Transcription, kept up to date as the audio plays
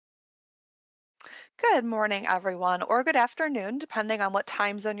Good morning, everyone, or good afternoon, depending on what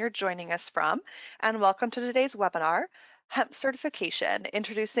time zone you're joining us from. And welcome to today's webinar, Hemp Certification,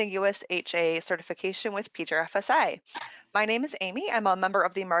 Introducing USHA Certification with PJRFSI. My name is Amy. I'm a member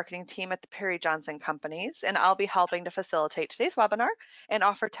of the marketing team at the Perry Johnson Companies, and I'll be helping to facilitate today's webinar and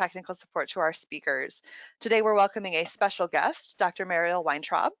offer technical support to our speakers. Today, we're welcoming a special guest, Dr. Marielle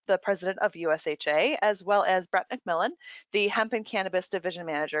Weintraub, the president of USHA, as well as Brett McMillan, the Hemp and Cannabis Division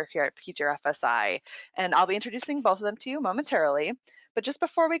Manager here at PJRFSI. And I'll be introducing both of them to you momentarily. But just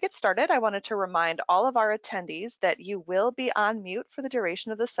before we get started, I wanted to remind all of our attendees that you will be on mute for the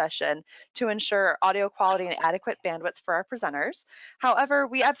duration of the session to ensure audio quality and adequate bandwidth for our presenters. However,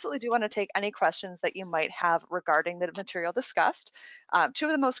 we absolutely do want to take any questions that you might have regarding the material discussed. Two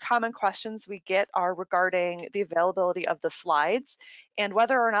of the most common questions we get are regarding the availability of the slides and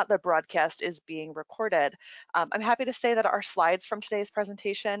whether or not the broadcast is being recorded. I'm happy to say that our slides from today's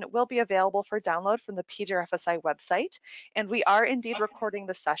presentation will be available for download from the PJRFSI website, and we are indeed recording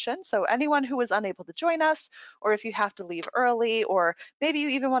the session. So anyone who is unable to join us, or if you have to leave early, or maybe you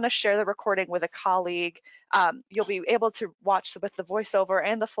even want to share the recording with a colleague, you'll be able to watch with the voiceover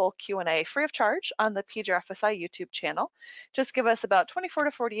and the full Q&A free of charge on the PJRFSI YouTube channel. Just give us about 24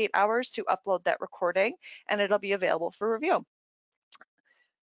 to 48 hours to upload that recording, and it'll be available for review.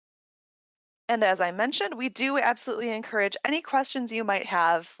 And as I mentioned, we do absolutely encourage any questions you might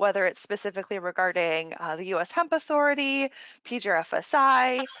have, whether it's specifically regarding the U.S. Hemp Authority,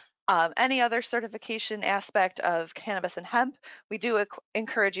 PJRFSI, any other certification aspect of cannabis and hemp. We do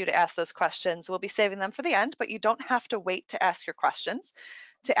encourage you to ask those questions. We'll be saving them for the end, but you don't have to wait to ask your questions.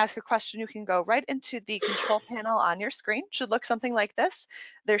 To ask a question, you can go right into the control panel on your screen. It should look something like this.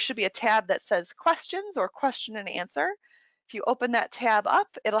 There should be a tab that says questions or question and answer. If you open that tab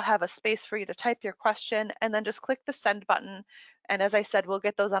up, it'll have a space for you to type your question and then just click the send button. And as I said, we'll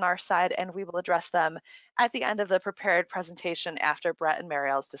get those on our side and we will address them at the end of the prepared presentation after Brett and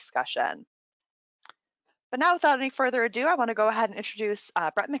Marielle's discussion. But now without any further ado, I want to go ahead and introduce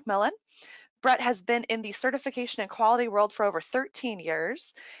Brett McMillan. Brett has been in the certification and quality world for over 13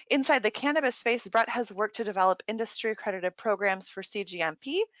 years. Inside the cannabis space, Brett has worked to develop industry accredited programs for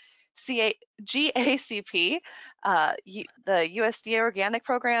CGMP, GACP, the USDA organic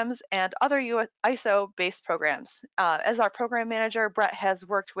programs, and other ISO-based programs. As our program manager, Brett has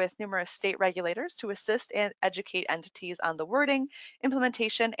worked with numerous state regulators to assist and educate entities on the wording,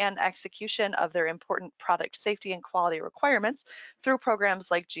 implementation, and execution of their important product safety and quality requirements through programs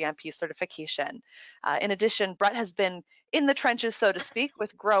like GMP certification. In addition, Brett has been in the trenches, so to speak,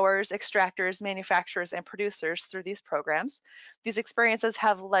 with growers, extractors, manufacturers, and producers through these programs. These experiences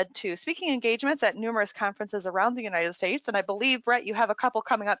have led to speaking engagements at numerous conferences around the United States, and I believe, Brett, you have a couple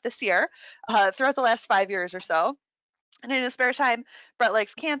coming up this year throughout the last 5 years or so. And in his spare time, Brett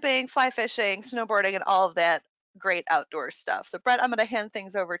likes camping, fly fishing, snowboarding, and all of that great outdoor stuff. So, Brett, I'm going to hand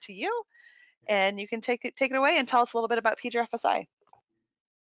things over to you, and you can take it away and tell us a little bit about PJRFSI.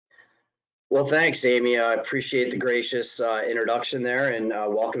 Well, thanks, Amy. I appreciate the gracious introduction there, and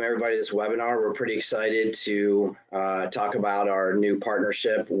welcome everybody to this webinar. We're pretty excited to talk about our new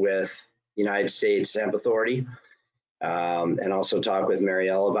partnership with United States Hemp Authority, and also talk with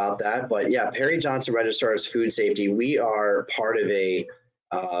Marielle about that. But yeah, Perry Johnson Registrar's Food Safety, we are part of a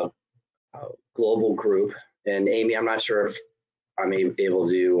global group. And Amy, I'm not sure if I'm able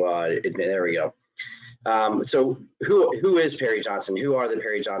to admit, there we go. So who is Perry Johnson? Who are the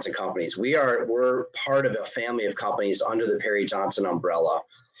Perry Johnson companies? We're part of a family of companies under the Perry Johnson umbrella,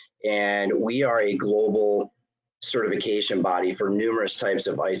 and we are a global certification body for numerous types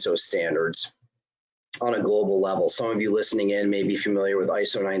of ISO standards on a global level. Some of you listening in may be familiar with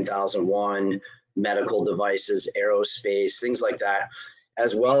ISO 9001, medical devices, aerospace, things like that,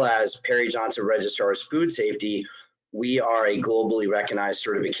 as well as Perry Johnson Registrar's Food Safety. We are a globally recognized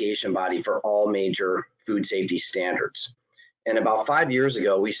certification body for all major food safety standards. And about 5 years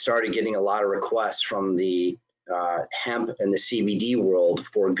ago, we started getting a lot of requests from the hemp and the CBD world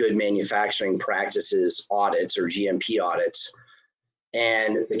for good manufacturing practices audits, or GMP audits.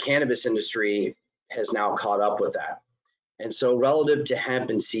 And the cannabis industry has now caught up with that. And so relative to hemp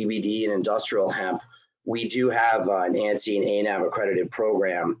and CBD and industrial hemp, we do have an ANSI and ANAB accredited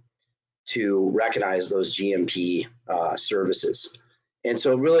program to recognize those GMP services. And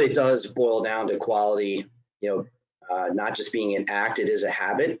so really it does boil down to quality, not just being an act, it is a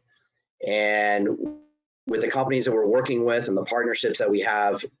habit. And with the companies that we're working with and the partnerships that we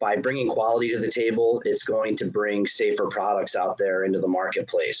have, by bringing quality to the table, it's going to bring safer products out there into the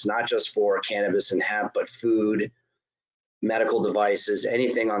marketplace, not just for cannabis and hemp, but food, medical devices,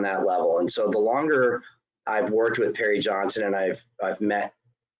 anything on that level. And so the longer I've worked with Perry Johnson and I've met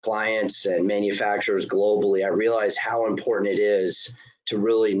clients and manufacturers globally, I realize how important it is to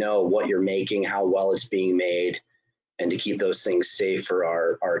really know what you're making, how well it's being made, and to keep those things safe for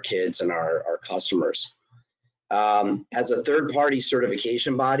our kids and our customers. As a third-party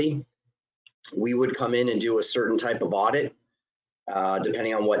certification body, we would come in and do a certain type of audit,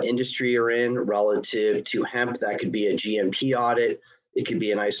 depending on what industry you're in. Relative to hemp, that could be a GMP audit, it could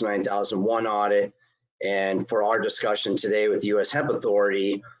be an ISO 9001 audit, and for our discussion today with US Hemp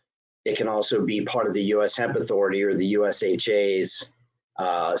Authority, it can also be part of the US Hemp Authority or the USHA's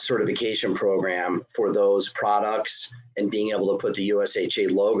certification program for those products, and being able to put the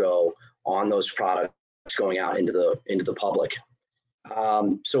USHA logo on those products going out into the public.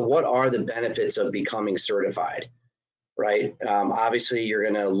 So what are the benefits of becoming certified, right? Obviously, you're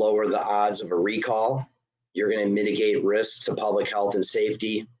going to lower the odds of a recall. You're going to mitigate risks to public health and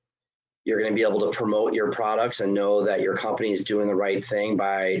safety. You're going to be able to promote your products and know that your company is doing the right thing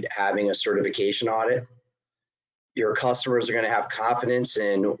by having a certification audit. Your customers are going to have confidence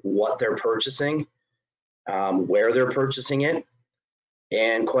in what they're purchasing, where they're purchasing it.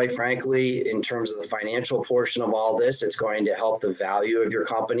 And quite frankly, in terms of the financial portion of all this, it's going to help the value of your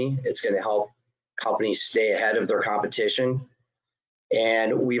company. It's going to help companies stay ahead of their competition.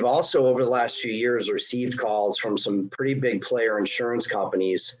 And we've also, over the last few years, received calls from some pretty big player insurance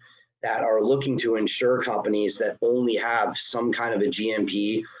companies that are looking to insure companies that only have some kind of a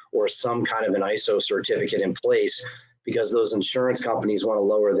GMP or some kind of an ISO certificate in place, because those insurance companies want to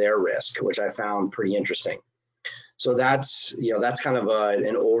lower their risk, which I found pretty interesting. So that's kind of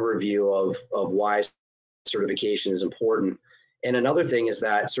an overview of why certification is important. And another thing is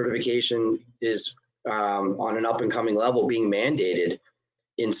that certification is on an up and coming level being mandated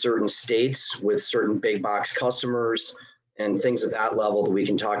in certain states with certain big box customers and things at that level that we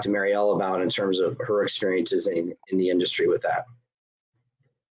can talk to Marielle about in terms of her experiences in the industry with that.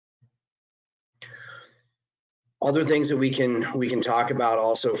 Other things that we can talk about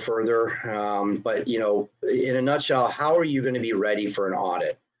also further, but in a nutshell, how are you going to be ready for an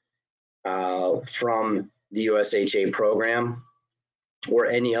audit from the USHA program or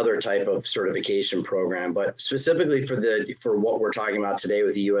any other type of certification program? But specifically for what we're talking about today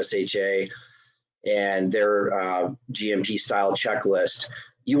with the USHA and their GMP style checklist,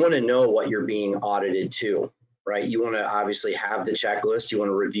 you want to know what you're being audited to, right? You want to obviously have the checklist. You want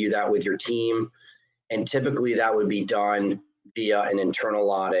to review that with your team. And typically that would be done via an internal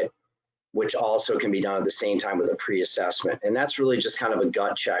audit, which also can be done at the same time with a pre-assessment. And that's really just kind of a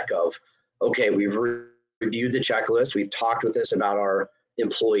gut check of, okay, we've reviewed the checklist. We've talked with this about our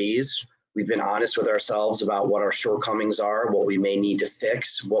employees. We've been honest with ourselves about what our shortcomings are, what we may need to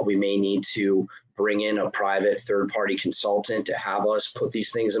fix, what we may need to bring in a private third-party consultant to have us put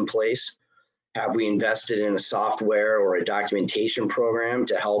these things in place. Have we invested in a software or a documentation program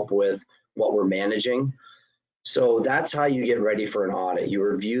to help with what we're managing? So that's how you get ready for an audit. You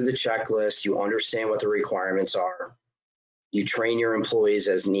review the checklist, you understand what the requirements are, you train your employees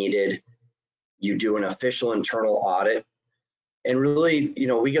as needed, you do an official internal audit. And really,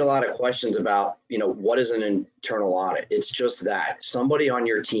 we get a lot of questions about, what is an internal audit? It's just that somebody on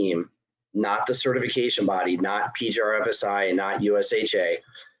your team, not the certification body, not PJRFSI, not USHA,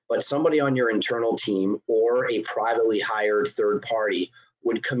 but somebody on your internal team or a privately hired third party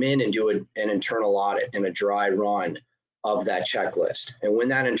would come in and do an internal audit and a dry run of that checklist. And when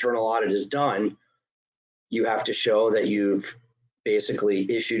that internal audit is done, you have to show that you've basically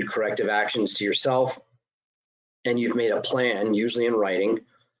issued corrective actions to yourself, and you've made a plan, usually in writing,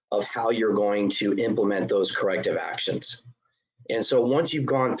 of how you're going to implement those corrective actions. And so once you've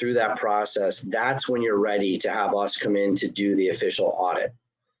gone through that process, that's when you're ready to have us come in to do the official audit.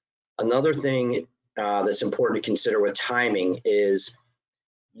 Another thing that's important to consider with timing is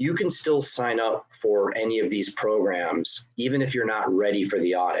you can still sign up for any of these programs, even if you're not ready for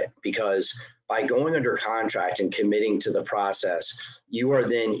the audit, because by going under contract and committing to the process, you are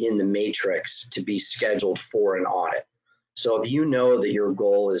then in the matrix to be scheduled for an audit. So if you know that your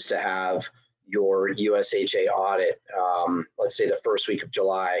goal is to have your USHA audit, let's say the first week of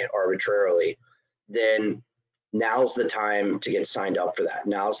July arbitrarily, then now's the time to get signed up for that.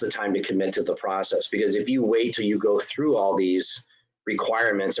 Now's the time to commit to the process, because if you wait till you go through all these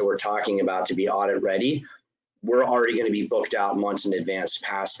requirements that we're talking about to be audit ready, we're already going to be booked out months in advance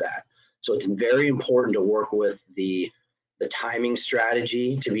past that. So it's very important to work with the timing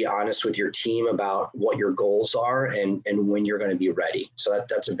strategy, to be honest with your team about what your goals are and when you're going to be ready. So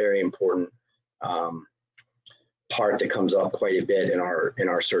that's a very important part that comes up quite a bit in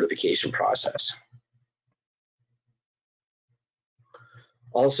our certification process.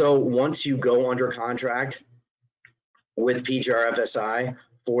 Also, once you go under contract with PJRFSI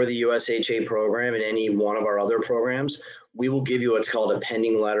for the USHA program and any one of our other programs, we will give you what's called a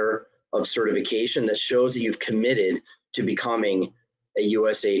pending letter of certification that shows that you've committed to becoming a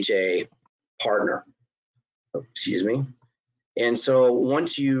USHA partner. Excuse me. And so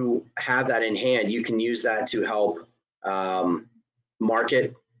once you have that in hand, you can use that to help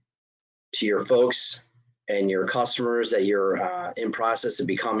market to your folks and your customers that you're in process of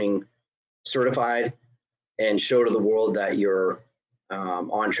becoming certified, and show to the world that you're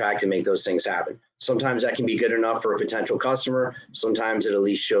on track to make those things happen. Sometimes that can be good enough for a potential customer. Sometimes it at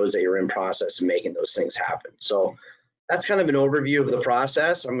least shows that you're in process of making those things happen. So that's kind of an overview of the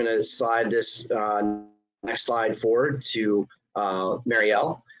process. I'm going to slide this next slide forward to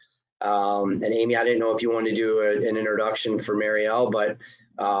Marielle. And Amy, I didn't know if you wanted to do an introduction for Marielle, but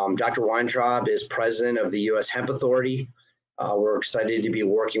Dr. Weintraub is president of the U.S. Hemp Authority. We're excited to be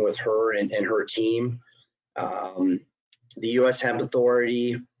working with her and her team. The U.S. Hemp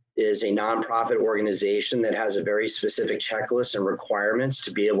Authority is a nonprofit organization that has a very specific checklist and requirements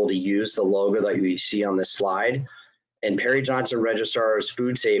to be able to use the logo that you see on this slide. And Perry Johnson Registrar's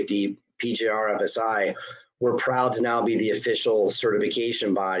Food Safety, PJRFSI, we're proud to now be the official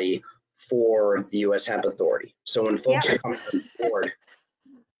certification body for the U.S. Hemp Authority. So when folks are coming on board,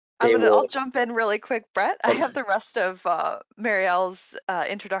 I'll jump in really quick, Brett. I have the rest of Marielle's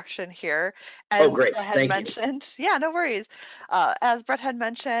introduction here. As great. Brett had Thank mentioned, yeah, no worries. As Brett had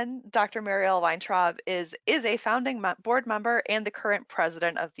mentioned, Dr. Marielle Weintraub is a founding board member and the current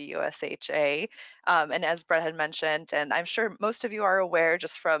president of the USHA. And as Brett had mentioned, and I'm sure most of you are aware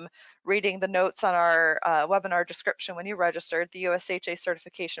just from reading the notes on our webinar description when you registered, the USHA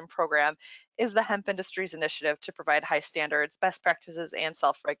certification program is the hemp industry's initiative to provide high standards, best practices, and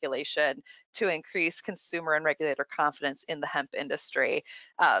self-regulation to increase consumer and regulator confidence in the hemp industry.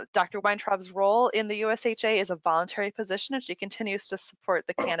 Dr. Weintraub's role in the USHA is a voluntary position, and she continues to support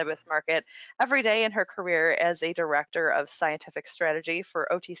the cannabis market every day in her career as a director of scientific strategy for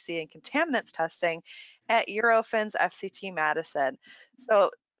OTC and contaminants testing at Eurofins FCT Madison. So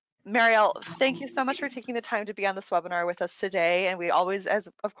Marielle, thank you so much for taking the time to be on this webinar with us today. And we always,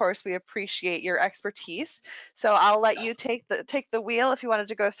 of course, we appreciate your expertise. So I'll let you take the wheel if you wanted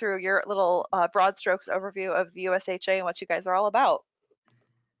to go through your little broad strokes overview of the USHA and what you guys are all about.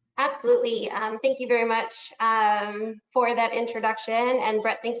 Absolutely. Thank you very much for that introduction. And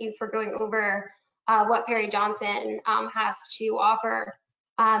Brett, thank you for going over what Perry Johnson has to offer.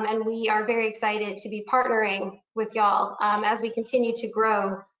 And we are very excited to be partnering with y'all as we continue to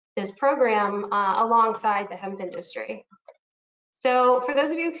grow this program alongside the hemp industry. So for those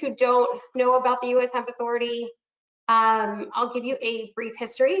of you who don't know about the U.S. Hemp Authority, I'll give you a brief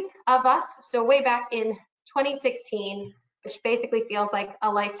history of us. So way back in 2016, which basically feels like a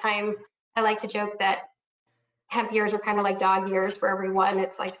lifetime. I like to joke that hemp years are kind of like dog years for everyone.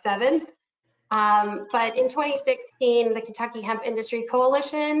 It's like 7. But in 2016, the Kentucky Hemp Industry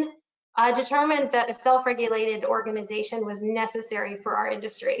Coalition determined that a self-regulated organization was necessary for our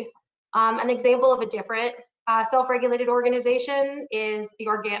industry. An example of a different self-regulated organization is the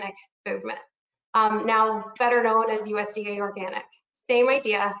organic movement, now better known as USDA Organic. Same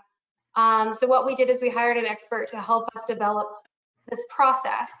idea. So what we did is we hired an expert to help us develop this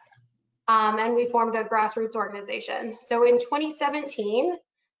process, and we formed a grassroots organization. So in 2017,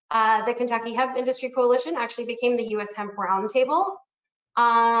 the Kentucky Hemp Industry Coalition actually became the U.S. Hemp Roundtable,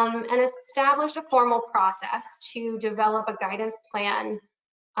 and established a formal process to develop a guidance plan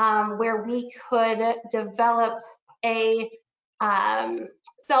where we could develop a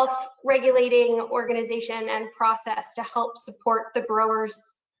self-regulating organization and process to help support the growers,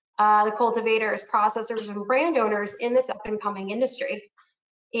 the cultivators, processors, and brand owners in this up-and-coming industry.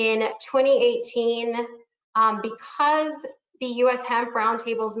 In 2018, because the U.S. Hemp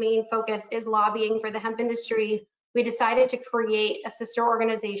Roundtable's main focus is lobbying for the hemp industry, we decided to create a sister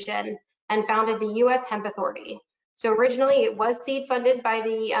organization and founded the U.S. Hemp Authority. So originally it was seed funded by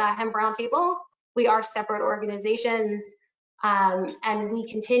the Hemp Roundtable. We are separate organizations, and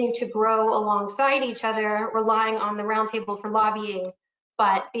we continue to grow alongside each other, relying on the Roundtable for lobbying,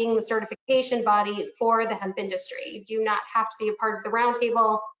 but being the certification body for the hemp industry. You do not have to be a part of the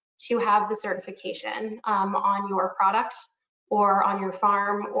Roundtable to have the certification on your product or on your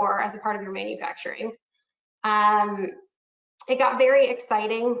farm or as a part of your manufacturing. It got very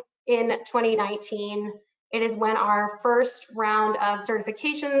exciting in 2019. It is when our first round of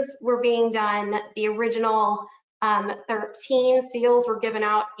certifications were being done. The original 13 seals were given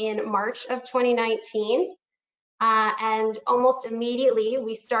out in March of 2019. And almost immediately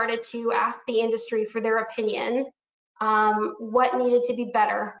we started to ask the industry for their opinion what needed to be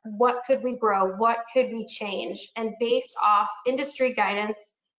better, what could we grow, what could we change, and based off industry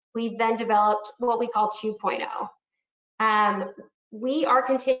guidance, we then developed what we call 2.0. We are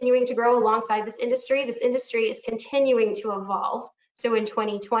continuing to grow alongside this industry. This industry is continuing to evolve. So in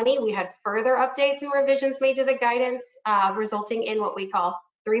 2020, we had further updates and revisions made to the guidance, resulting in what we call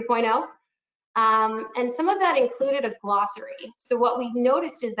 3.0. And some of that included a glossary. So what we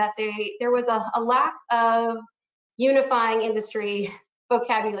noticed is that there was a lack of unifying industry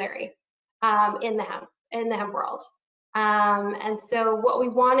vocabulary in the hemp world. And so what we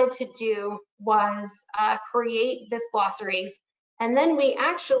wanted to do was create this glossary. And then we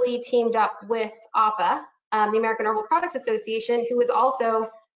actually teamed up with APA, the American Herbal Products Association, who was also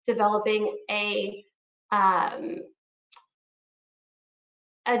developing I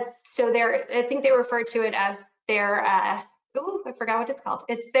think they refer to it as their, I forgot what it's called.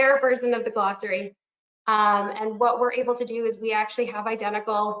 It's their version of the glossary. And what we're able to do is we actually have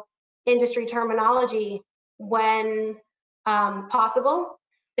identical industry terminology when possible.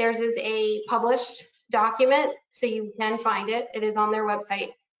 Theirs is a published document, so you can find it. It is on their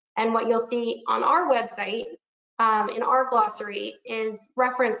website. And what you'll see on our website, in our glossary, is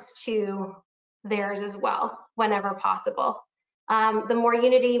reference to theirs as well, whenever possible. The more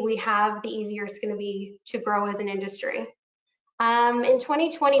unity we have, the easier it's going to be to grow as an industry. In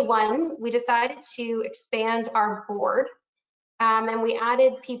 2021, we decided to expand our board, and we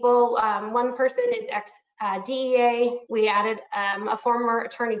added people. One person is ex-DEA. We added a former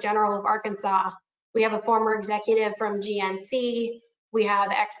Attorney General of Arkansas. We have a former executive from GNC. We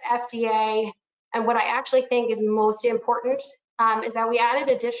have ex-FDA. And what I actually think is most important is that we added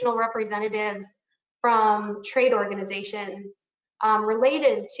additional representatives from trade organizations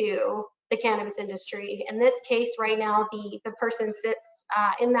related to the cannabis industry. In this case, right now, the person sits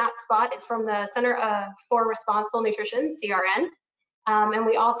in that spot. It's from the Center for Responsible Nutrition, CRN. And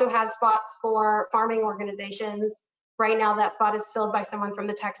we also have spots for farming organizations. Right now, that spot is filled by someone from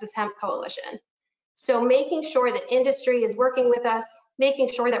the Texas Hemp Coalition. So making sure that industry is working with us, making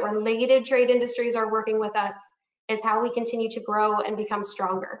sure that related trade industries are working with us is how we continue to grow and become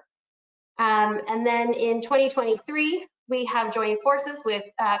stronger. And then in 2023, we have joined forces with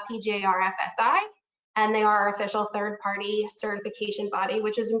PJRFSI, and they are our official third-party certification body,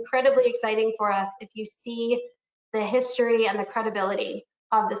 which is incredibly exciting for us if you see the history and the credibility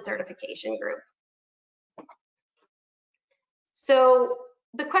of the certification group. So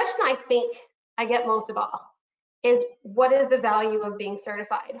the question I think I get most of all is, what is the value of being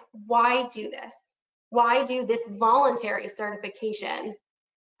certified? Why do this? Why do this voluntary certification?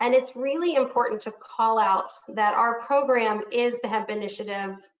 And it's really important to call out that our program is the hemp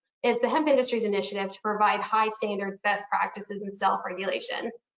initiative, is the hemp industry's initiative to provide high standards, best practices, and self-regulation.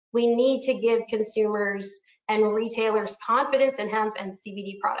 We need to give consumers and retailers confidence in hemp and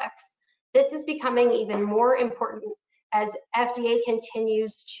CBD products. This is becoming even more important as FDA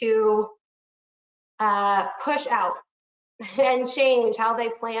continues to push out and change how they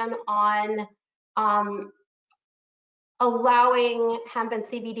plan on allowing hemp and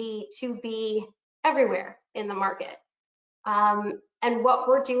CBD to be everywhere in the market. And what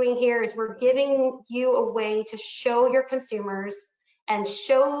we're doing here is we're giving you a way to show your consumers and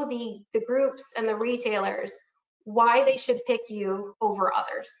show the groups and the retailers why they should pick you over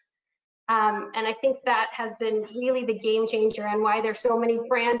others. And I think that has been really the game changer and why there's so many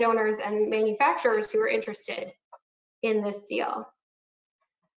brand owners and manufacturers who are interested in this deal.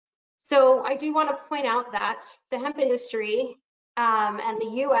 So I do want to point out that the hemp industry and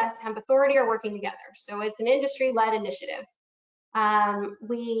the U.S. Hemp Authority are working together. So it's an industry-led initiative.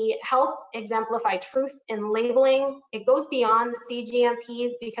 We help exemplify truth in labeling. It goes beyond the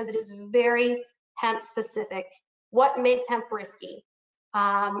CGMPs because it is very hemp specific. What makes hemp risky?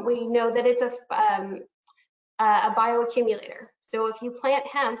 We know that it's a bioaccumulator. So if you plant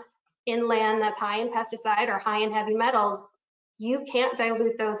hemp in land that's high in pesticide or high in heavy metals, you can't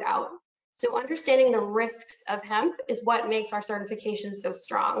dilute those out. So understanding the risks of hemp is what makes our certification so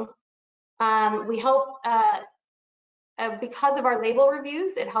strong. We help, because of our label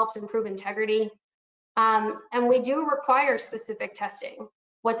reviews, it helps improve integrity. And we do require specific testing.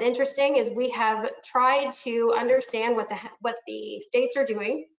 What's interesting is we have tried to understand what the states are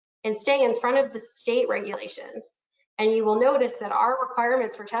doing and stay in front of the state regulations. And you will notice that our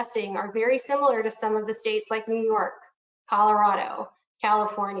requirements for testing are very similar to some of the states like New York, Colorado,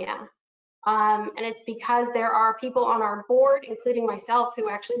 California. And it's because there are people on our board, including myself, who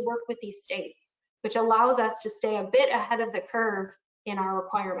actually work with these states, which allows us to stay a bit ahead of the curve in our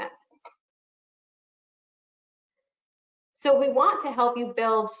requirements. So we want to help you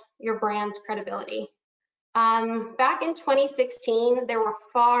build your brand's credibility. Back in 2016, there were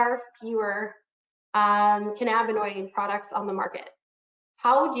far fewer cannabinoid products on the market.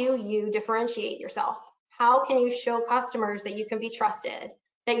 How do you differentiate yourself? How can you show customers that you can be trusted,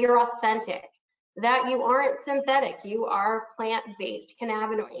 that you're authentic, that you aren't synthetic, you are plant-based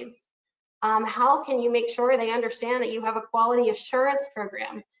cannabinoids? How can you make sure they understand that you have a quality assurance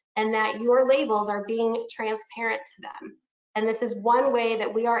program and that your labels are being transparent to them? And this is one way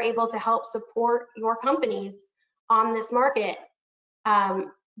that we are able to help support your companies on this market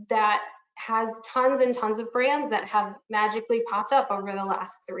that has tons and tons of brands that have magically popped up over the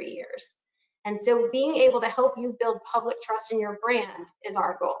last 3 years. And so being able to help you build public trust in your brand is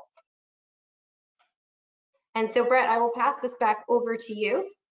our goal. And so Brett, I will pass this back over to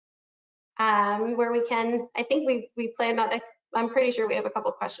you, where we can, I think we planned on, I'm pretty sure we have a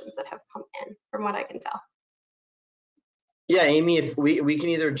couple questions that have come in from what I can tell. Yeah, Amy, if we can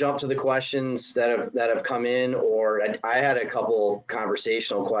either jump to the questions that have come in, or I had a couple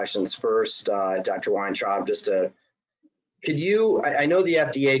conversational questions first, Dr. Weintraub, could you, I know the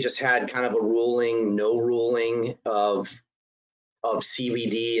FDA just had kind of a ruling, no ruling of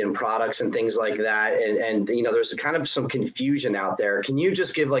CBD and products and things like that, and you know, there's kind of some confusion out there. Can you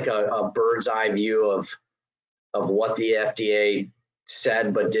just give like a bird's eye view of what the FDA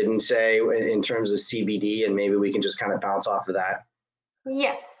said but didn't say in terms of CBD, and maybe we can just kind of bounce off of that?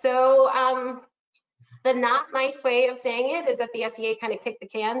 Yes, so the not nice way of saying it is that the FDA kind of kicked the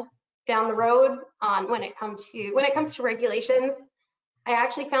can down the road on when it comes to regulations. I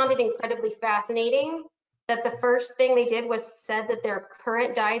actually found it incredibly fascinating that the first thing they did was said that their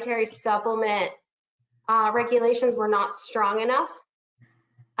current dietary supplement regulations were not strong enough.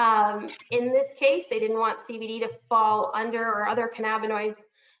 In this case, they didn't want CBD to fall under, or other cannabinoids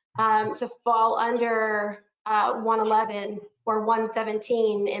to fall under 111 or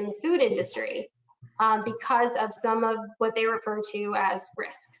 117 in the food industry because of some of what they refer to as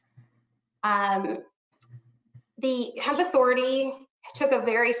risks. The Hemp Authority took a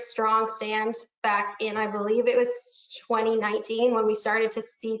very strong stand back in, I believe it was 2019, when we started to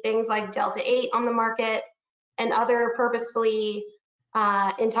see things like Delta 8 on the market and other purposefully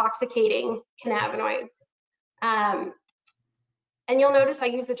intoxicating cannabinoids. And you'll notice I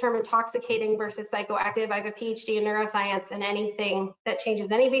use the term intoxicating versus psychoactive. I have a PhD in neuroscience, and anything that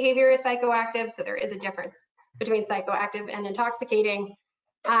changes any behavior is psychoactive, so there is a difference between psychoactive and intoxicating.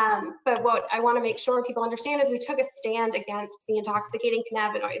 But what I want to make sure people understand is we took a stand against the intoxicating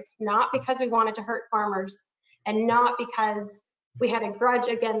cannabinoids, not because we wanted to hurt farmers and not because we had a grudge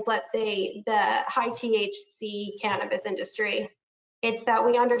against, let's say, the high THC cannabis industry. It's that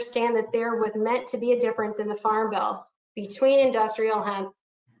we understand that there was meant to be a difference in the Farm Bill between industrial hemp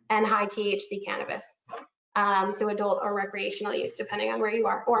and high THC cannabis. So adult or recreational use, depending on where you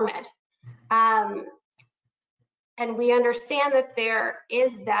are, or med. And we understand that there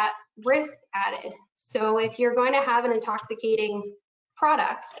is that risk added. So if you're going to have an intoxicating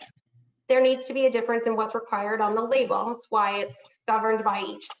product, there needs to be a difference in what's required on the label. That's why it's governed by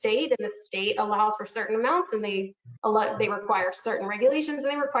each state, and the state allows for certain amounts, and they require certain regulations,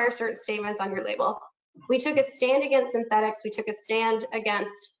 and they require certain statements on your label. We took a stand against synthetics. We took a stand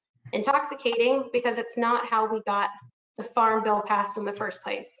against intoxicating because it's not how we got the Farm Bill passed in the first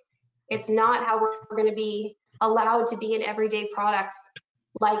place. It's not how we're going to be allowed to be in everyday products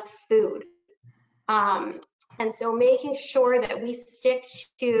like food. And so making sure that we stick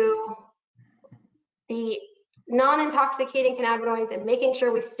to the non-intoxicating cannabinoids and making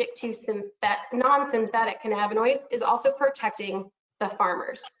sure we stick to non-synthetic cannabinoids is also protecting the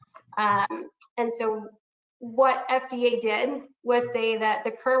farmers. And so what FDA did was say that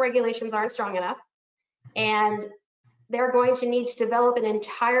the current regulations aren't strong enough, and they're going to need to develop an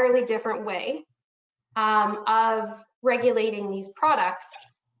entirely different way of regulating these products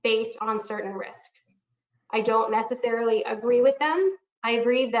based on certain risks. I don't necessarily agree with them. I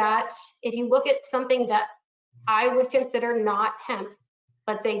agree that if you look at something that I would consider not hemp,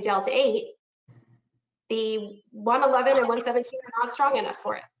 let's say Delta 8, the 111 and 117 are not strong enough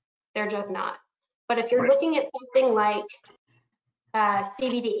for it. They're just not. But if you're looking at something like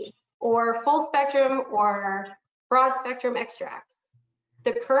CBD or full spectrum or broad spectrum extracts,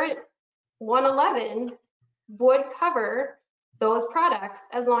 the current 111 would cover those products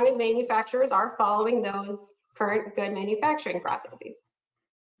as long as manufacturers are following those current good manufacturing processes.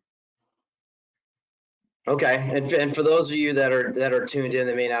 Okay, and for those of you that are tuned in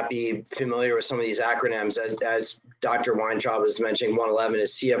that may not be familiar with some of these acronyms, as Dr. Weintraub was mentioning, 111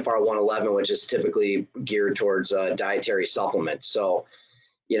 is CFR 111, which is typically geared towards dietary supplements. So,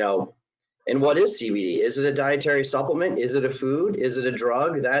 you know, And what is CBD? Is it a dietary supplement? Is it a food? Is it a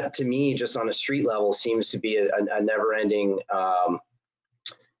drug? That to me, just on a street level, seems to be a never-ending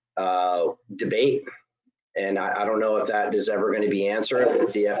debate. And I don't know if that is ever going to be answered,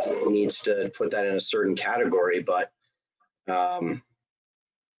 if the FDA needs to put that in a certain category, but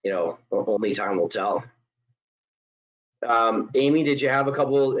you know, only time will tell. Amy, did you have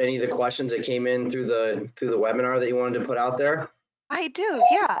any of the questions that came in through the webinar that you wanted to put out there? I do,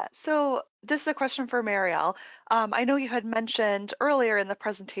 yeah. So this is a question for Marielle. I know you had mentioned earlier in the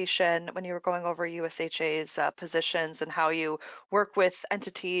presentation when you were going over USHA's positions and how you work with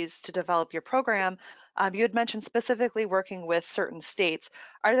entities to develop your program, you had mentioned specifically working with certain states.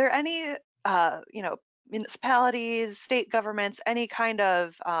 Are there any, you know, municipalities, state governments, any kind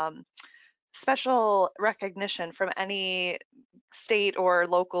of special recognition from any state or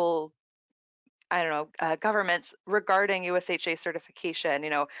local, I don't know, governments regarding USHA certification, you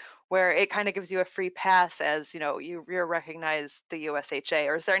know, where it kind of gives you a free pass as, you know, you're recognized the USHA,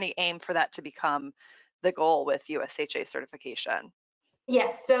 or is there any aim for that to become the goal with USHA certification?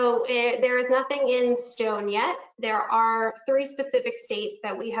 Yes, so there is nothing in stone yet. There are 3 specific states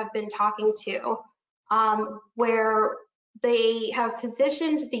that we have been talking to where they have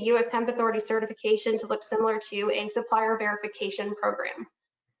positioned the U.S. Hemp Authority certification to look similar to a supplier verification program.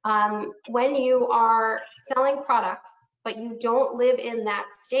 When you are selling products, but you don't live in that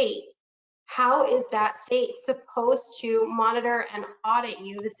state, how is that state supposed to monitor and audit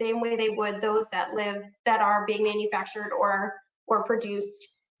you the same way they would those that are being manufactured or produced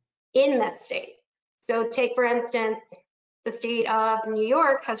in that state? So take, for instance, the state of New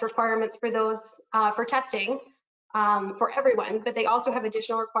York has requirements for those for testing for everyone, but they also have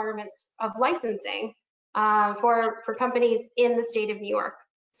additional requirements of licensing for companies in the state of New York.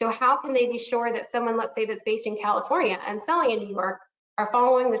 So how can they be sure that someone, let's say, that's based in California and selling in New York are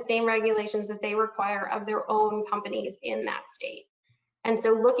following the same regulations that they require of their own companies in that state? And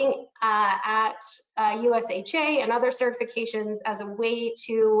so looking at USHA and other certifications as a way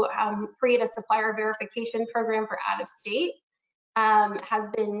to create a supplier verification program for out of state has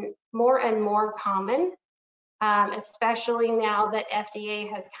been more and more common, especially now that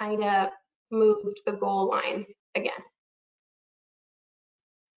FDA has kind of moved the goal line again.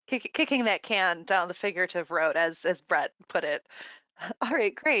 Kicking that can down the figurative road, as Brett put it. All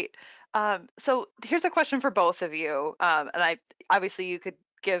right, great. So here's a question for both of you, and obviously you could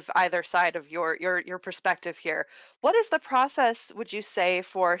give either side of your perspective here. What is the process, would you say,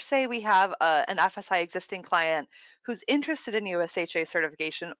 for, say we have an FSI existing client who's interested in USHA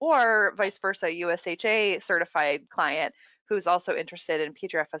certification, or vice versa, USHA certified client who's also interested in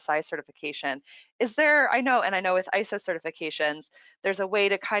PJRFSI certification? Is there, I know with ISO certifications, there's a way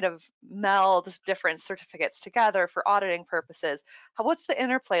to kind of meld different certificates together for auditing purposes. What's the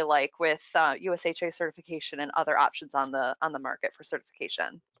interplay like with USHA certification and other options on the market for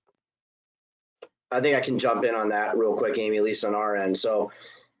certification? I think I can jump in on that real quick, Amy, at least on our end. So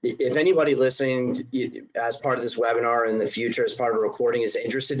if anybody listening as part of this webinar in the future, as part of a recording, is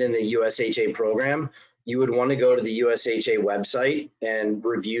interested in the USHA program, you would want to go to the USHA website and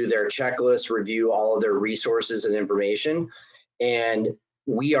review their checklist, review all of their resources and information. And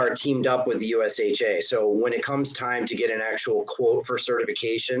we are teamed up with the USHA. So when it comes time to get an actual quote for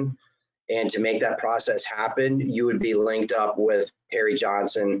certification and to make that process happen, you would be linked up with Perry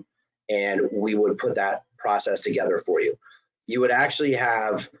Johnson, and we would put that process together for you. You would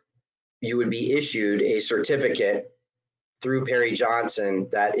be issued a certificate through Perry Johnson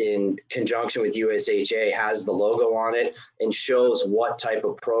that, in conjunction with USHA, has the logo on it and shows what type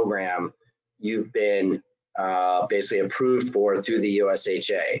of program you've been basically approved for through the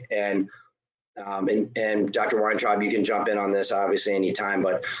USHA. And Dr. Weintraub, you can jump in on this obviously anytime,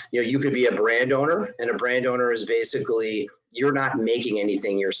 but you could be a brand owner, and a brand owner is basically, you're not making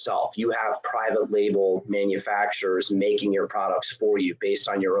anything yourself. You have private label manufacturers making your products for you based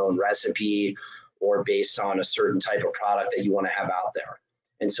on your own recipe or based on a certain type of product that you want to have out there.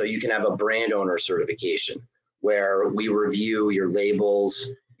 And so you can have a brand owner certification where we review your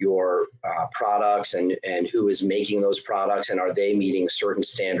labels, your products, and who is making those products, and are they meeting certain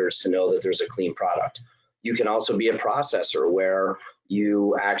standards to know that there's a clean product. You can also be a processor where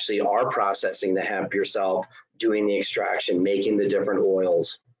you actually are processing the hemp yourself, doing the extraction, making the different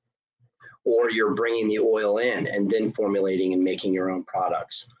oils, or you're bringing the oil in and then formulating and making your own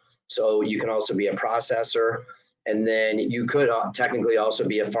products. So you can also be a processor, and then you could technically also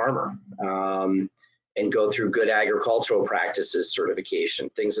be a farmer and go through good agricultural practices certification,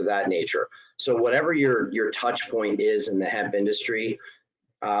 things of that nature. So whatever your touch point is in the hemp industry,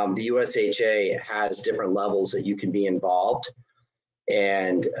 the USHA has different levels that you can be involved.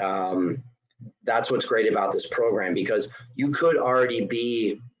 And that's what's great about this program, because you could already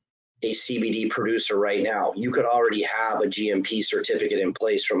be a CBD producer right now. You could already have a GMP certificate in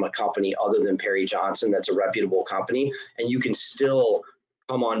place from a company other than Perry Johnson that's a reputable company, and you can still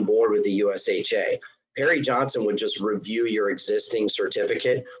come on board with the USHA. Perry Johnson would just review your existing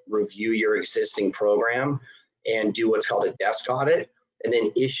certificate, review your existing program, and do what's called a desk audit, and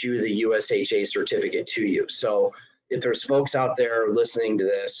then issue the USHA certificate to you. So if there's folks out there listening to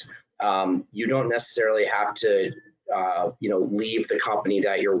this, you don't necessarily have to leave the company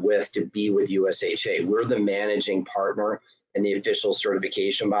that you're with to be with USHA. We're the managing partner and the official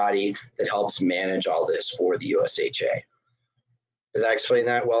certification body that helps manage all this for the USHA. Did I explain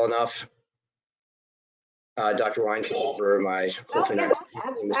that well enough? Dr. Weintraub, or my hopefully not.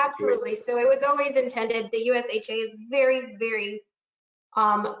 Absolutely. So it was always intended, the USHA is very, very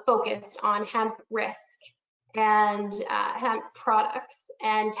focused on hemp risk and hemp products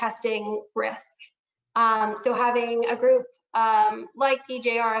and testing risk. So having a group like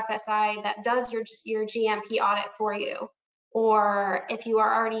PJRFSI that does your GMP audit for you, or if you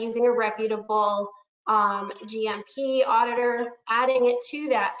are already using a reputable GMP auditor, adding it to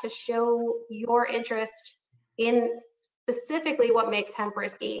that to show your interest in specifically what makes hemp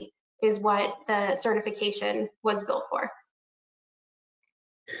risky is what the certification was built for.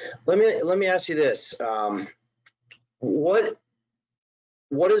 Let me ask you this. What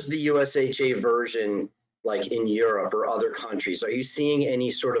is the USHA version like in Europe or other countries? Are you seeing any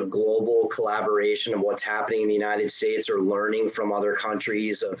sort of global collaboration of what's happening in the United States, or learning from other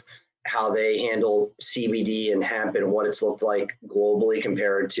countries of how they handle CBD and hemp and what it's looked like globally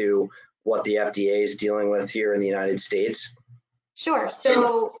compared to what the FDA is dealing with here in the United States? Sure.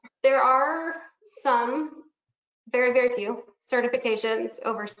 So there are some, very, very few certifications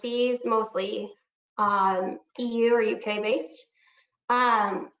overseas, mostly EU or UK based.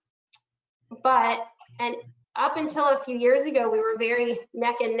 But up until a few years ago, we were very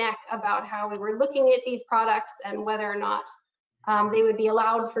neck and neck about how we were looking at these products and whether or not they would be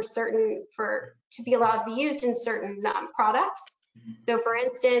allowed to be allowed to be used in certain products. So for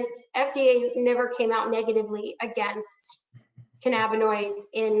instance, FDA never came out negatively against cannabinoids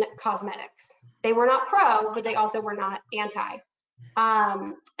in cosmetics. They were not pro, but they also were not anti.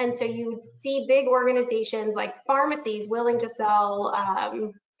 And so you would see big organizations like pharmacies willing to sell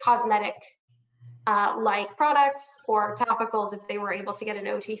cosmetic like products or topicals if they were able to get an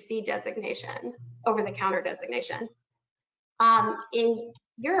OTC designation, over-the-counter designation. In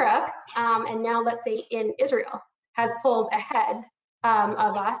Europe, and now let's say in Israel, has pulled ahead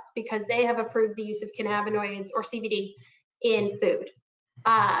of us because they have approved the use of cannabinoids or CBD in food,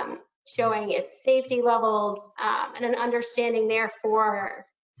 showing its safety levels and an understanding there for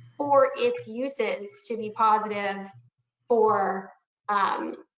its uses to be positive for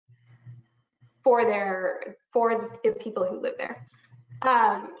the people who live there.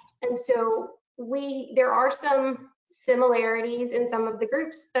 And so there are some similarities in some of the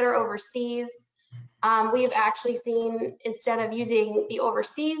groups that are overseas. We've actually seen, instead of using the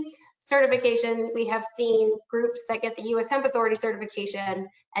overseas certification, we have seen groups that get the US Hemp Authority certification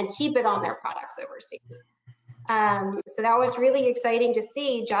and keep it on their products overseas. So that was really exciting to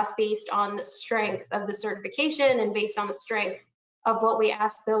see, just based on the strength of the certification and based on the strength of what we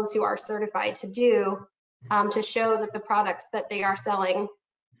ask those who are certified to do, to show that the products that they are selling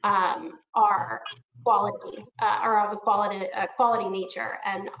are quality, are of a quality nature,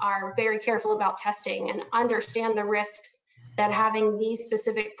 and are very careful about testing and understand the risks that having these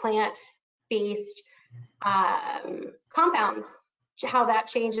specific plant-based compounds, how that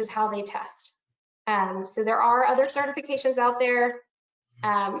changes how they test. So there are other certifications out there,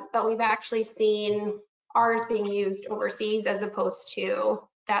 but we've actually seen ours being used overseas as opposed to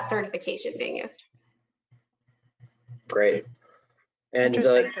that certification being used. Great. And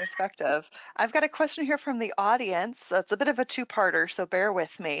interesting perspective. I've got a question here from the audience. That's a bit of a two-parter, so bear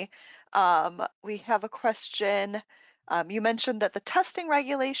with me. We have a question. You mentioned that the testing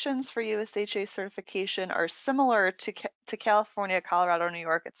regulations for USHA certification are similar to California, Colorado, New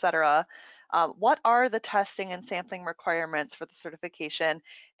York, etc. What are the testing and sampling requirements for the certification,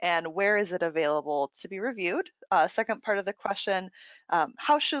 and where is it available to be reviewed? Second part of the question,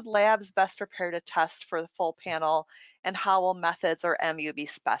 how should labs best prepare to test for the full panel, and how will methods or MU be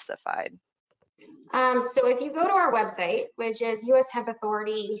specified? So if you go to our website, which is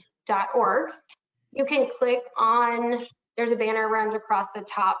ushempauthority.org, you can click on, there's a banner around across the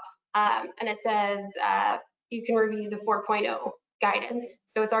top, and it says you can review the 4.0 guidance.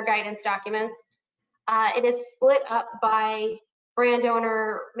 So it's our guidance documents. It is split up by brand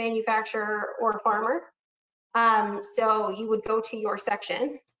owner, manufacturer, or farmer. So you would go to your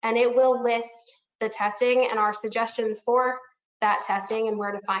section and it will list the testing and our suggestions for that testing and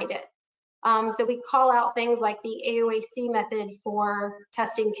where to find it. So we call out things like the AOAC method for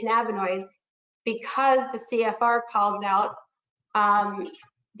testing cannabinoids because the CFR calls out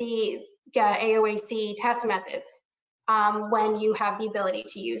the AOAC test methods when you have the ability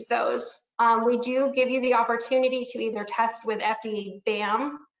to use those. We do give you the opportunity to either test with FDA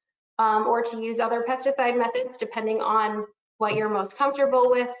BAM or to use other pesticide methods depending on what you're most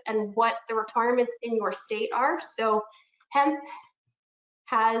comfortable with and what the requirements in your state are. So hemp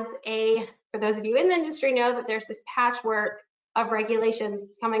has for those of you in the industry know that there's this patchwork of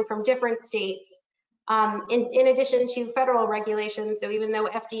regulations coming from different states in addition to federal regulations. So even though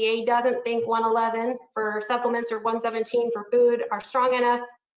FDA doesn't think 111 for supplements or 117 for food are strong enough,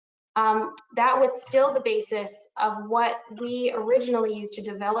 that was still the basis of what we originally used to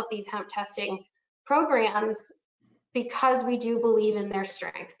develop these hemp testing programs, because we do believe in their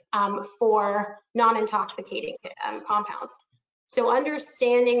strength for non-intoxicating compounds. So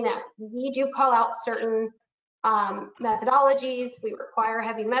understanding that we do call out certain methodologies, we require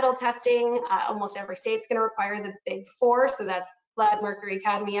heavy metal testing. Almost every state's going to require the big four, so that's lead, mercury,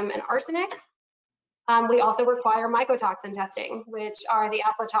 cadmium, and arsenic. We also require mycotoxin testing, which are the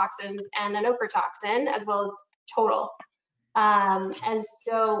aflatoxins and an ochratoxin, as well as total. And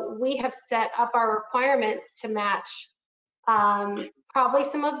so we have set up our requirements to match probably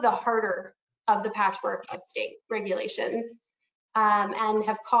some of the harder of the patchwork of state regulations, and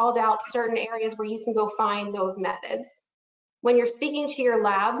have called out certain areas where you can go find those methods. When you're speaking to your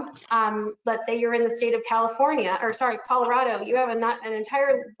lab, let's say you're in the state of Colorado, you have an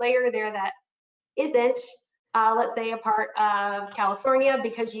entire layer there that isn't, let's say, a part of California,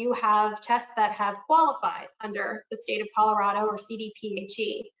 because you have tests that have qualified under the state of Colorado or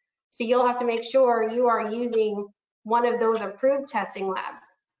CDPHE. So you'll have to make sure you are using one of those approved testing labs,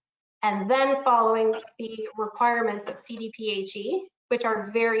 and then following the requirements of CDPHE, which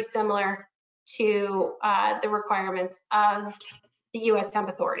are very similar to the requirements of the U.S. Hemp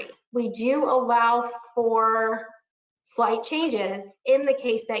Authority. We do allow for slight changes in the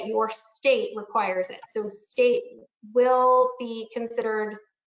case that your state requires it. So state will be considered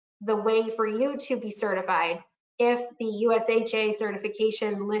the way for you to be certified if the USHA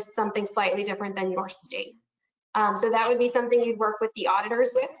certification lists something slightly different than your state. So that would be something you'd work with the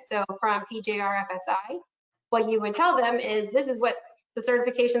auditors with. So from PJRFSI, what you would tell them is, this is what the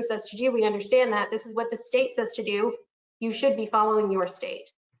certification says to do. We understand that. This is what the state says to do. You should be following your state.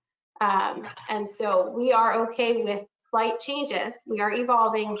 And so we are okay with slight changes. We are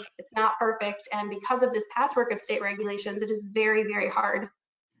evolving. It's not perfect. And because of this patchwork of state regulations, it is very, very hard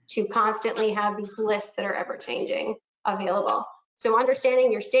to constantly have these lists that are ever changing available. So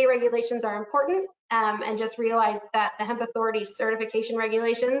understanding your state regulations are important, and just realize that the Hemp Authority certification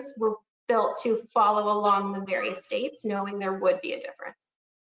regulations were built to follow along the various states, knowing there would be a difference.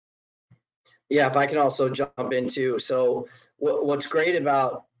 Yeah, if I can also jump into, so what's great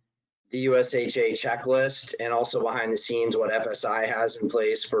about the USHA checklist, and also behind the scenes what FSI has in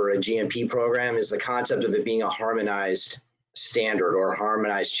place for a GMP program, is the concept of it being a harmonized standard or a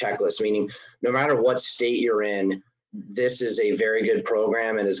harmonized checklist, meaning no matter what state you're in, this is a very good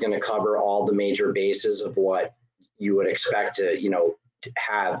program and is going to cover all the major bases of what you would expect to,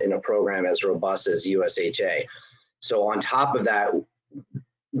 have in a program as robust as USHA. So on top of that,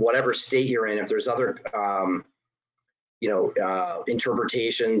 whatever state you're in, if there's other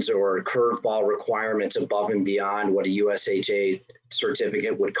interpretations or curveball requirements above and beyond what a USHA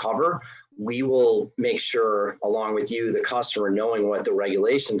certificate would cover, we will make sure, along with you, the customer, knowing what the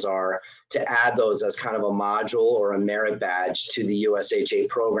regulations are, to add those as kind of a module or a merit badge to the USHA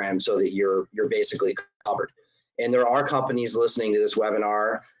program, so that you're basically covered. And there are companies listening to this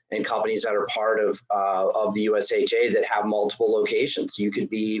webinar and companies that are part of the USHA that have multiple locations. You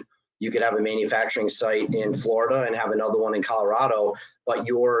could have a manufacturing site in Florida and have another one in Colorado, but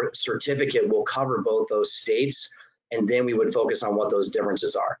your certificate will cover both those states, and then we would focus on what those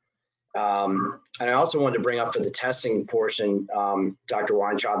differences are. And I also wanted to bring up for the testing portion, Dr.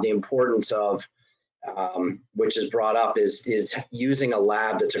 Weintraub, the importance of, which is brought up, is using a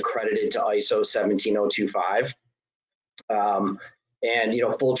lab that's accredited to ISO 17025. And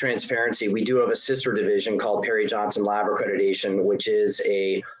full transparency, we do have a sister division called Perry Johnson Lab Accreditation, which is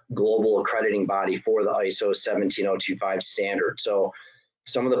a global accrediting body for the ISO 17025 standard. So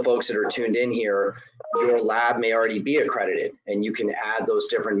some of the folks that are tuned in here, your lab may already be accredited, and you can add those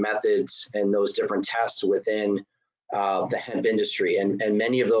different methods and those different tests within the hemp industry. And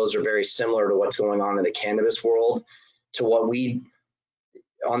many of those are very similar to what's going on in the cannabis world, to what we,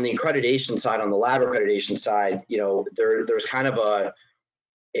 on the accreditation side, on the lab accreditation side, there's kind of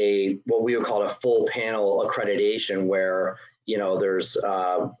what we would call a full panel accreditation, where there's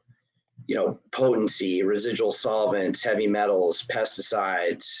potency, residual solvents, heavy metals,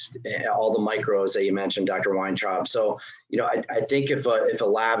 pesticides, all the micros that you mentioned, Dr. Weintraub. So, I think if a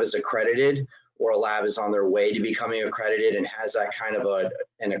lab is accredited, or a lab is on their way to becoming accredited and has that kind of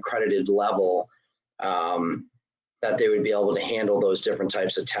an accredited level, that they would be able to handle those different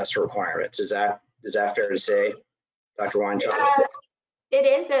types of test requirements. Is that fair to say, Dr. Weintraub? It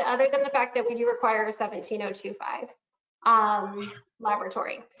is, other than the fact that we do require a 17025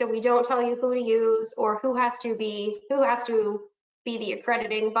 laboratory. So we don't tell you who to use or who has to be the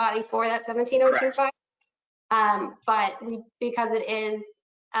accrediting body for that 17025. But because it is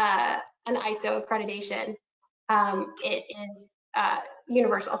an ISO accreditation, it is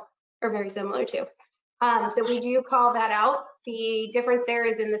universal or very similar to. So we do call that out. The difference there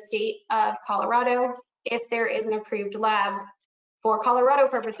is in the state of Colorado. If there is an approved lab for Colorado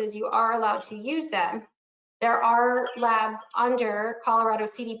purposes, you are allowed to use them. There are labs under Colorado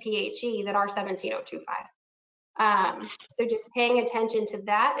CDPHE that are 17025. So just paying attention to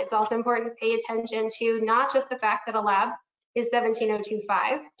that. It's also important to pay attention to not just the fact that a lab is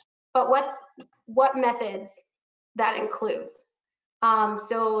 17025, but what methods that includes.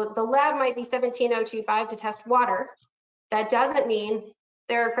 So the lab might be 17025 to test water. That doesn't mean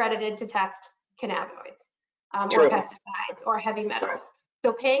they're accredited to test cannabinoids or pesticides or heavy metals.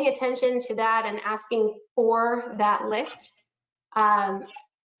 So paying attention to that and asking for that list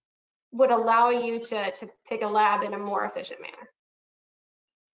would allow you to pick a lab in a more efficient manner.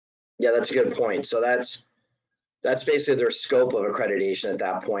 Yeah, that's a good point. So that's basically their scope of accreditation at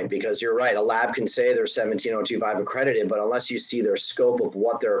that point, because you're right, a lab can say they're 17025 accredited, but unless you see their scope of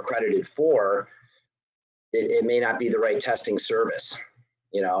what they're accredited for, it may not be the right testing service,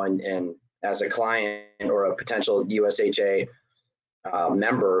 and as a client or a potential USHA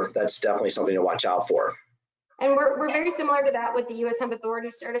member, that's definitely something to watch out for. And we're very similar to that with the US Hemp Authority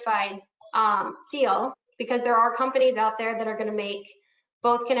certified seal, because there are companies out there that are going to make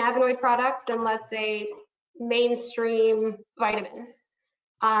both cannabinoid products and, let's say, mainstream vitamins.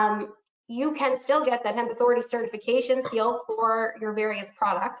 You can still get that Hemp Authority certification seal for your various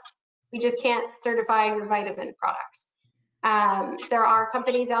products. We just can't certify your vitamin products. There are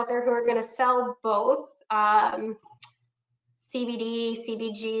companies out there who are going to sell both CBD,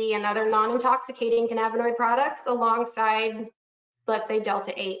 CBG, and other non-intoxicating cannabinoid products alongside, let's say,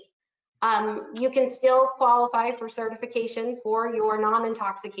 Delta-8. You can still qualify for certification for your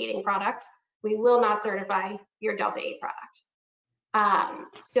non-intoxicating products. We will not certify your Delta-8 product.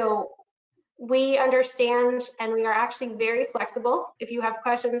 So we understand, and we are actually very flexible. If you have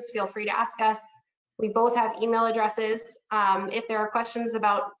questions, feel free to ask us. We both have email addresses. If there are questions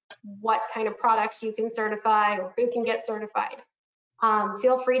about what kind of products you can certify or who can get certified,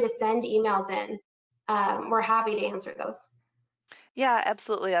 feel free to send emails in. We're happy to answer those. Yeah,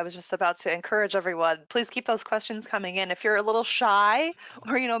 absolutely. I was just about to encourage everyone, please keep those questions coming in. If you're a little shy,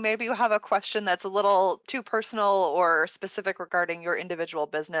 or maybe you have a question that's a little too personal or specific regarding your individual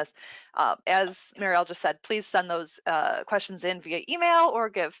business, as Marielle just said, please send those questions in via email or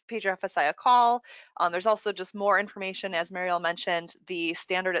give PJRFSI a call. There's also just more information, as Marielle mentioned. The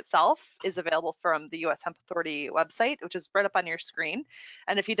standard itself is available from the US Hemp Authority website, which is right up on your screen.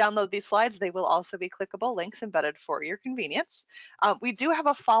 And if you download these slides, they will also be clickable links embedded for your convenience. We do have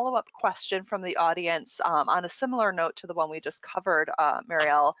a follow-up question from the audience on a similar note to the one we just covered,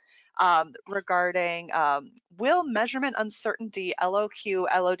 Marielle, regarding will measurement uncertainty, LOQ,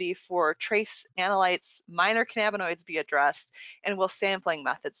 LOD for trace analytes, minor cannabinoids be addressed, and will sampling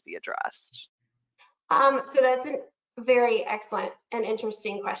methods be addressed? So that's a very excellent and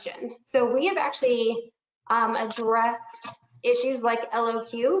interesting question. So we have actually addressed issues like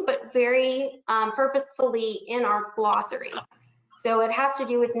LOQ, but very purposefully in our glossary. So it has to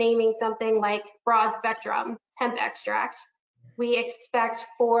do with naming something like broad spectrum hemp extract. We expect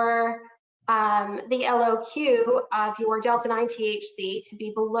for the LOQ of your Delta-9 THC to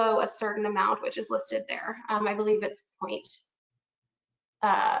be below a certain amount, which is listed there. I believe it's 0.01%.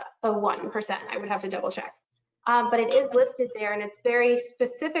 I would have to double check. But it is listed there, and it's very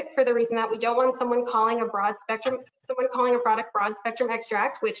specific for the reason that we don't want someone calling a product broad spectrum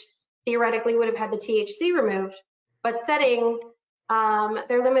extract, which theoretically would have had the THC removed, but setting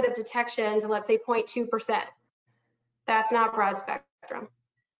their limit of detection to, let's say, 0.2%. That's not broad spectrum.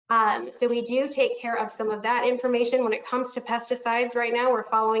 So we do take care of some of that information. When it comes to pesticides right now, we're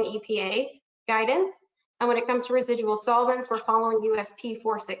following EPA guidance. And when it comes to residual solvents, we're following USP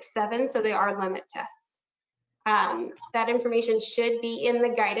 467, so they are limit tests. That information should be in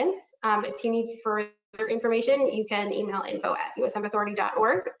the guidance. If you need further further information, you can email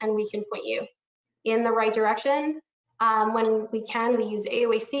info@ushempaauthority.org and we can point you in the right direction. When we can, we use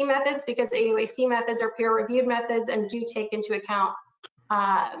AOAC methods because AOAC methods are peer-reviewed methods and do take into account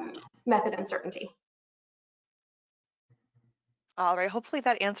method uncertainty. All right, hopefully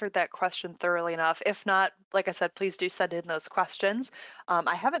that answered that question thoroughly enough. If not, like I said, please do send in those questions.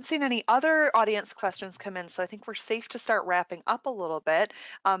 I haven't seen any other audience questions come in, so I think we're safe to start wrapping up a little bit.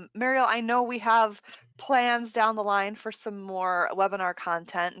 Marielle, I know we have plans down the line for some more webinar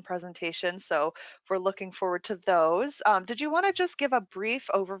content and presentations, so we're looking forward to those. Did you want to just give a brief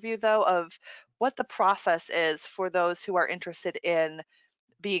overview, though, of what the process is for those who are interested in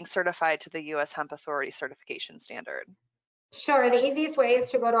being certified to the U.S. Hemp Authority certification standard? Sure, the easiest way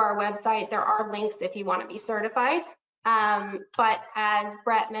is to go to our website. There are links if you want to be certified. But as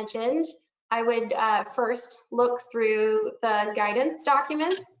Brett mentioned, I would first look through the guidance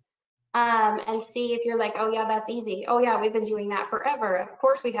documents and see if you're like, oh yeah, that's easy. Oh yeah, we've been doing that forever. Of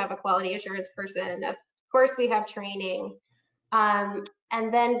course we have a quality assurance person. Of course we have training. And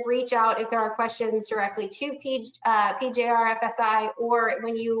then reach out if there are questions directly to PJRFSI, or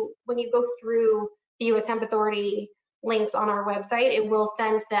when you go through the U.S. Hemp Authority links on our website, it will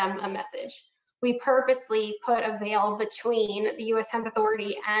send them a message. We purposely put a veil between the U.S. Hemp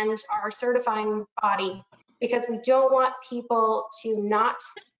Authority and our certifying body because we don't want people to not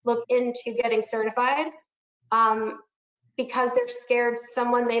look into getting certified because they're scared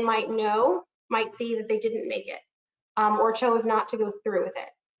someone they might know might see that they didn't make it or chose not to go through with it.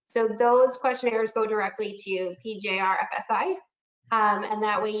 So those questionnaires go directly to PJRFSI, and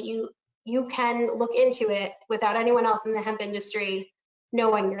that way you can look into it without anyone else in the hemp industry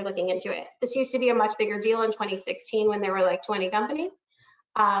knowing you're looking into it. This used to be a much bigger deal in 2016 when there were like 20 companies.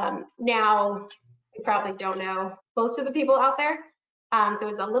 Now, you probably don't know most of the people out there. So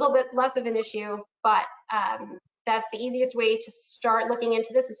it's a little bit less of an issue, but that's the easiest way to start looking into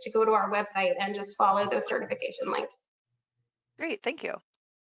this, is to go to our website and just follow those certification links. Great, thank you.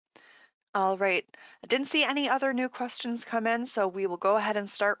 All right, I didn't see any other new questions come in, so we will go ahead and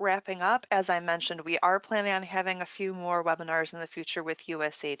start wrapping up. As I mentioned, we are planning on having a few more webinars in the future with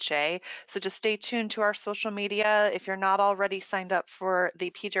USHA, so just stay tuned to our social media. If you're not already signed up for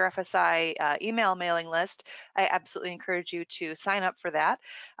the PJRFSI email mailing list, I absolutely encourage you to sign up for that.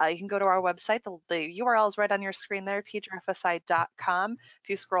 You can go to our website. The URL is right on your screen there, PJRFSI.com. If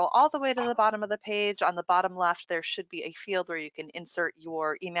you scroll all the way to the bottom of the page, on the bottom left, there should be a field where you can insert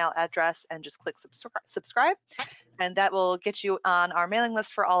your email address and just click subscribe, and that will get you on our mailing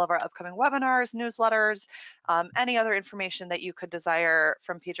list for all of our upcoming webinars, newsletters, any other information that you could desire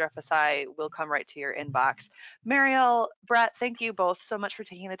from PJRFSI will come right to your inbox. Marielle, Brett, thank you both so much for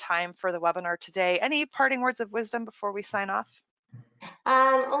taking the time for the webinar today. Any parting words of wisdom before we sign off?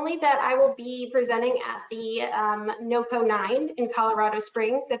 Only that I will be presenting at the NOCO 9 in Colorado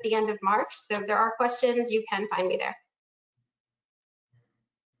Springs at the end of March. So if there are questions, you can find me there.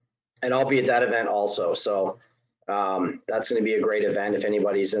 And I'll be at that event also. So that's going to be a great event. If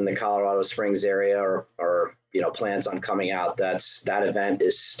anybody's in the Colorado Springs area or plans on coming out, that event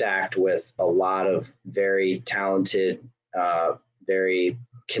is stacked with a lot of very talented, very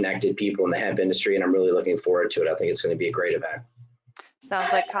connected people in the hemp industry, and I'm really looking forward to it. I think it's going to be a great event.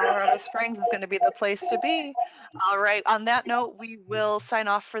 Sounds like Colorado Springs is going to be the place to be. All right, on that note, we will sign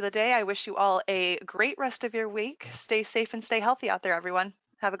off for the day. I wish you all a great rest of your week. Stay safe and stay healthy out there, everyone.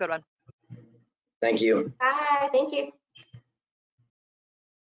 Have a good one. Thank you. Bye. Thank you.